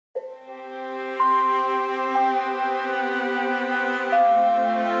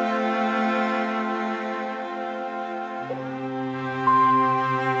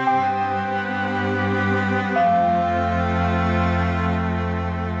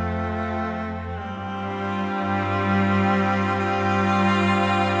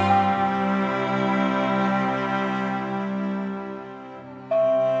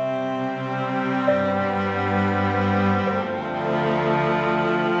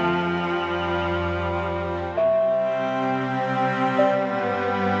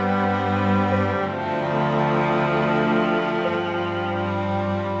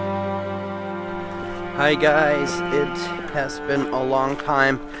Hi guys, it has been a long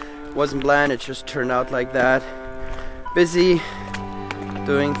time. Wasn't planned, it just turned out like that. Busy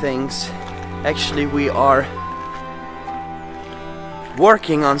doing things. Actually, we are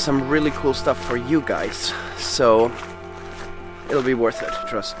working on some really cool stuff for you guys, so it'll be worth it,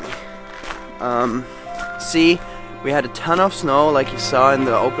 trust me. See, we had a ton of snow like you saw in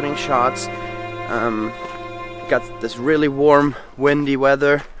the opening shots. Got this really warm, windy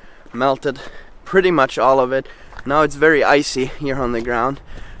weather, melted pretty much all of it. Now it's very icy here on the ground.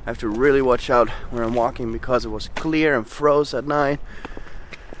 I have to really watch out when I'm walking because it was clear and froze at night.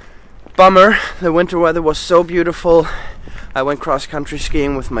 Bummer, the winter weather was so beautiful. I went cross-country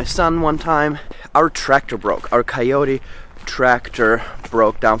skiing with my son one time. Our tractor broke. Our Coyote tractor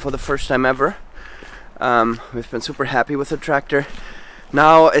broke down for the first time ever. We've been super happy with the tractor.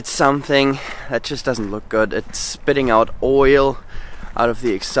 Now it's something that just doesn't look good. It's spitting out oil out of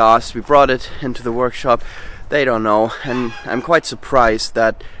the exhaust. We brought it into the workshop. They don't know, and I'm quite surprised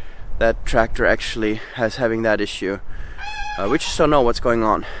that that tractor actually has having that issue. We just don't know what's going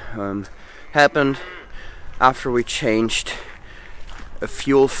on. Happened after we changed a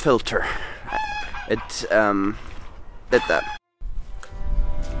fuel filter. It did that.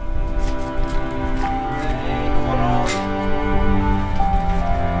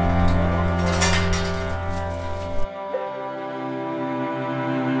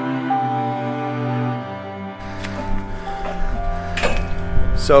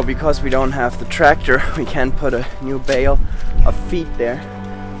 So because we don't have the tractor, we can't put a new bale of feed there.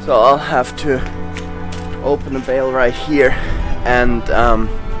 So I'll have to open a bale right here and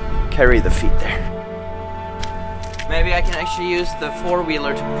carry the feed there. Maybe I can actually use the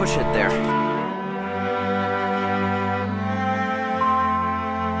four-wheeler to push it there.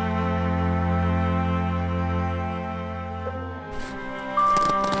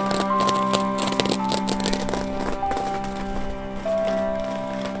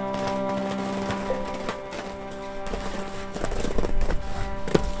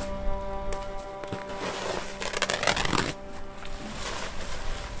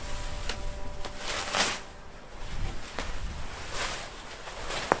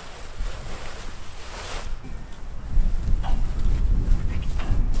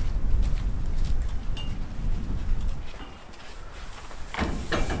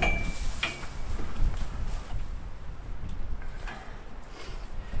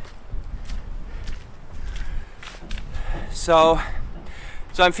 So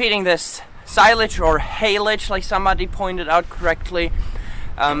I'm feeding this silage or haylage, like somebody pointed out correctly.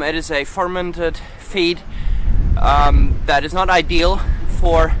 It is a fermented feed that is not ideal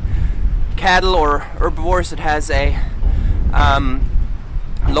for cattle or herbivores. It has a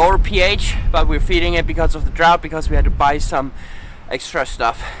lower pH, but we're feeding it because of the drought, because we had to buy some extra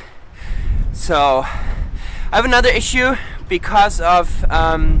stuff. So I have another issue because of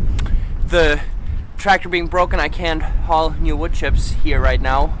the tractor being broken. I can't haul new wood chips here right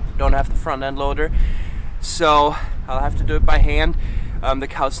now. Don't have the front end loader, so I'll have to do it by hand. The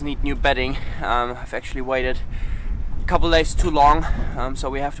cows need new bedding. I've actually waited a couple days too long,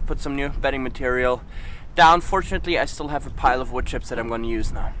 so we have to put some new bedding material down. Fortunately, I still have a pile of wood chips that I'm going to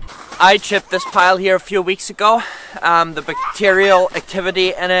use now. I chipped this pile here a few weeks ago. The bacterial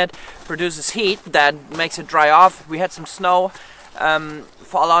activity in it produces heat that makes it dry off. We had some snow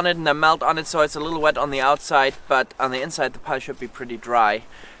fall on it and then melt on it, so it's a little wet on the outside, but on the inside the pile should be pretty dry.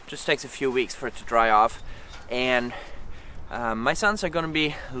 Just takes a few weeks for it to dry off. And my sons are going to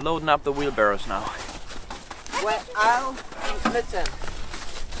be loading up the wheelbarrows now. Well, listen,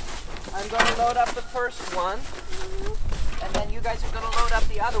 I'm going to load up the first one, and then you guys are going to load up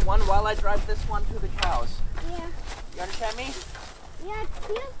the other one while I drive this one to the cows. Yeah. You understand me? Yeah, it's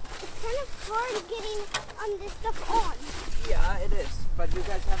kind of hard getting this stuff on. Yeah, it is, but you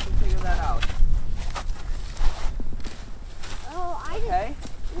guys have to figure that out. Oh, I okay.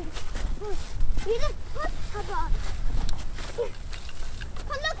 You just push about. Oh,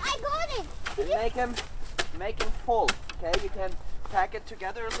 look, I got it. And make him full. Okay, you can pack it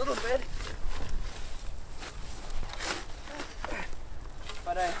together a little bit.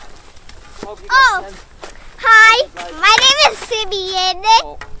 But I hope you guys can. Hi, my name is Simeon.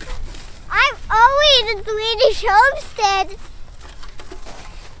 Oh. I'm always in Swedish Homestead.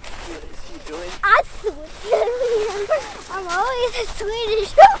 What is he doing? I'm always in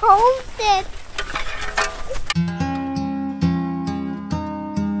Swedish Homestead.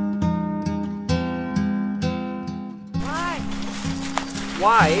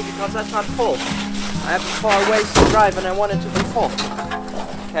 Why? Because that's not full. I have a far ways to drive and I want it to be full.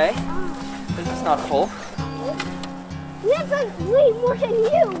 Okay? This is not full. We have done way more than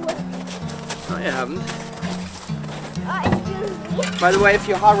you. No, you haven't. Excuse me. By the way, if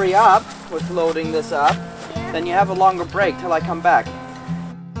you hurry up with loading this up, then you have a longer break till I come back.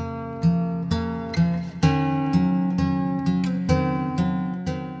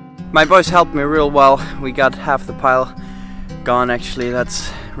 My boys helped me real well. We got half the pile gone actually.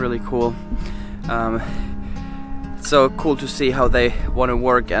 That's really cool. It's so cool to see how they want to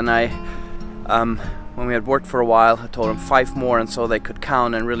work, and when we had worked for a while, I told them 5 more, and so they could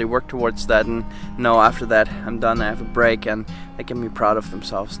count and really work towards that. And no, after that I'm done. I have a break, and they can be proud of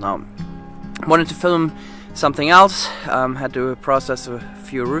themselves now. I wanted to film something else. Had to process a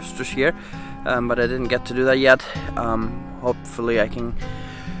few roosters here, but I didn't get to do that yet. Hopefully I can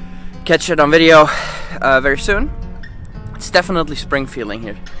catch it on video very soon. It's definitely spring feeling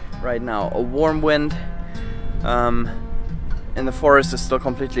here right now. A warm wind. In the forest is still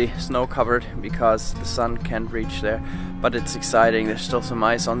completely snow covered because the sun can't reach there, but it's exciting. There's still some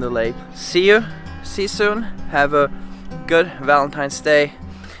ice on the lake. See you soon. Have a good Valentine's Day.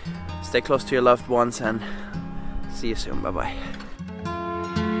 Stay close to your loved ones, and see you soon. Bye bye.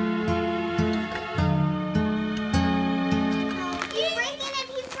 He's breaking it.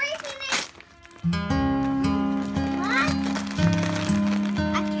 He's breaking it. What?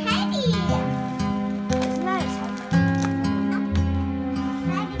 A teddy. Isn't that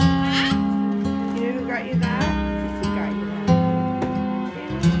You know who got you that? Sissy got you that.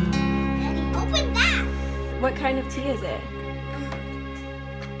 Daddy, open that. What kind of tea is it?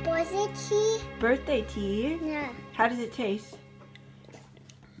 Was it tea? Birthday tea? Yeah. How does it taste?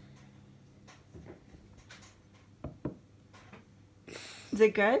 Is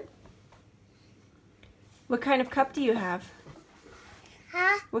it good? What kind of cup do you have?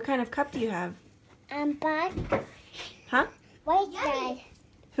 Huh? What kind of cup do you have? Black. Huh? White side.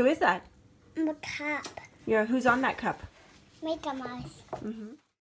 Who is that? A cup. Yeah, who's on that cup? Make a mouse. Mm-hmm.